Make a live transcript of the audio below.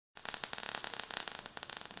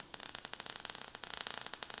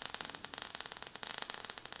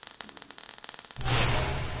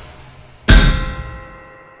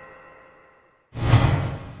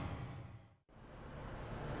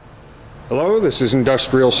Hello, this is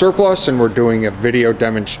Industrial Surplus and we're doing a video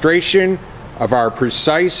demonstration of our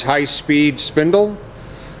precise high-speed spindle,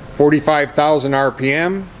 45,000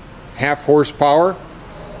 RPM, half horsepower,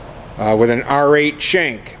 with an R8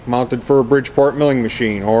 shank mounted for a Bridgeport milling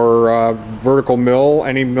machine or vertical mill,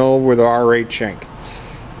 any mill with an R8 shank.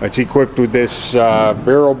 It's equipped with this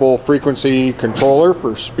variable frequency controller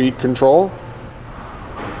for speed control,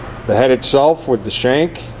 the head itself with the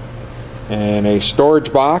shank, and a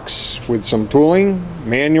storage box with some tooling,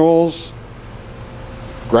 manuals,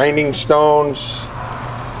 grinding stones,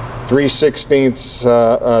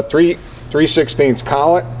 3/16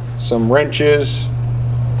 collet, some wrenches.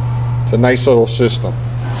 It's a nice little system.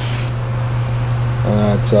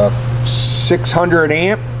 It's a 600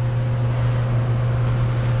 amp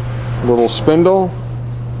little spindle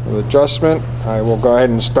with adjustment. I will go ahead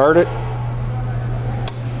and start it.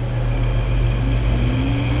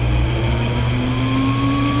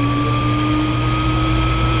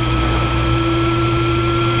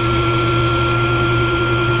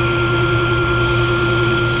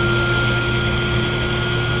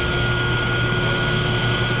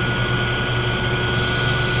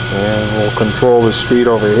 And we'll control the speed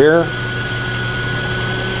over here.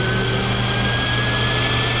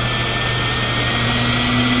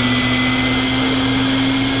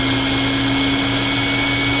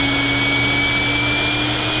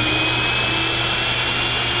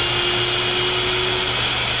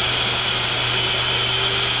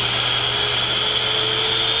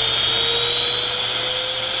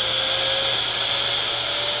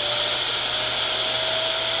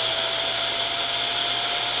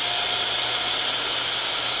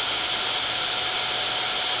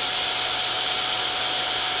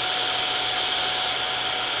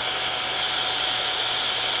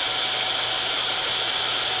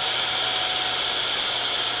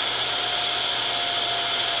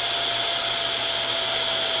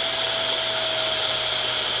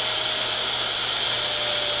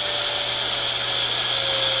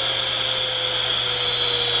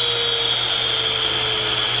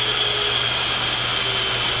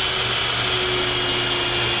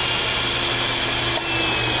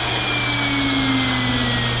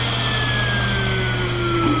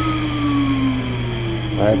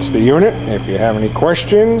 That's the unit. If you have any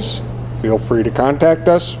questions, feel free to contact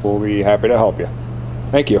us. We'll be happy to help you.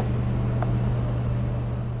 Thank you.